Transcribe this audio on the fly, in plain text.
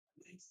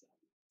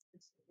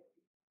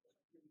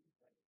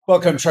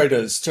Welcome,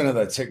 traders, to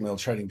another Tick Mill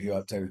Trading View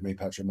update with me,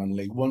 Patrick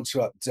Munley. Want to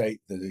update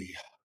the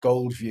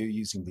gold view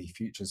using the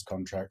futures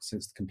contract.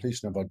 Since the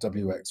completion of our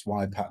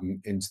WXY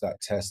pattern into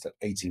that test at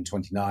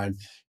 1829,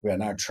 we are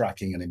now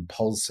tracking an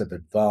impulsive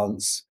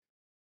advance.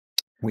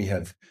 We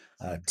have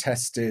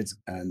tested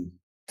and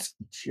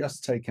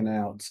just taken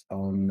out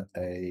on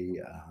a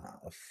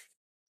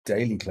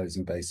daily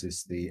closing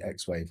basis the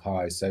X-wave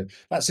high. So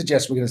that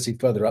suggests we're going to see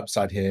further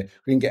upside here.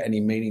 We didn't get any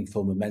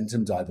meaningful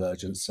momentum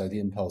divergence, so the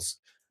impulse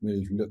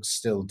move looks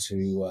still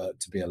to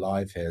be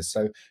alive here.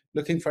 So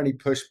looking for any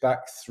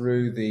pushback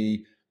through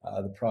the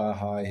prior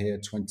high here,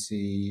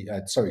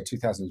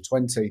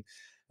 2020.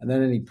 And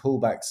then any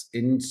pullbacks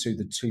into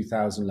the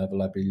 2000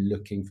 level, I'd be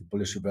looking for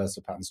bullish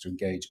reversal patterns to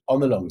engage on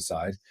the long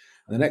side.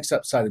 And the next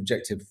upside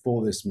objective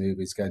for this move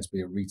is going to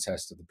be a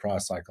retest of the prior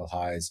cycle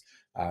highs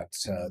at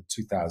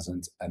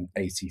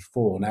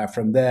 2084. Now,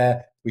 from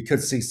there, we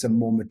could see some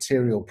more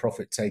material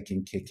profit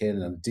taking kick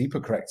in and a deeper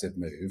corrective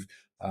move.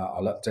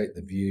 I'll update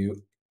the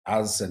view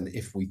as and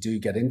if we do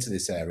get into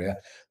this area.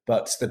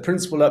 But the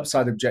principal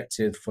upside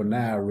objective for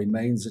now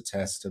remains a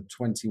test of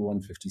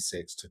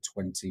 2156 to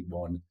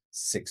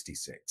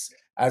 2166.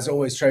 As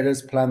always,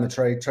 traders, plan the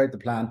trade, trade the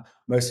plan.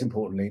 Most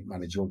importantly,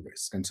 manage your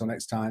risk. Until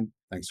next time,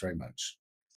 thanks very much.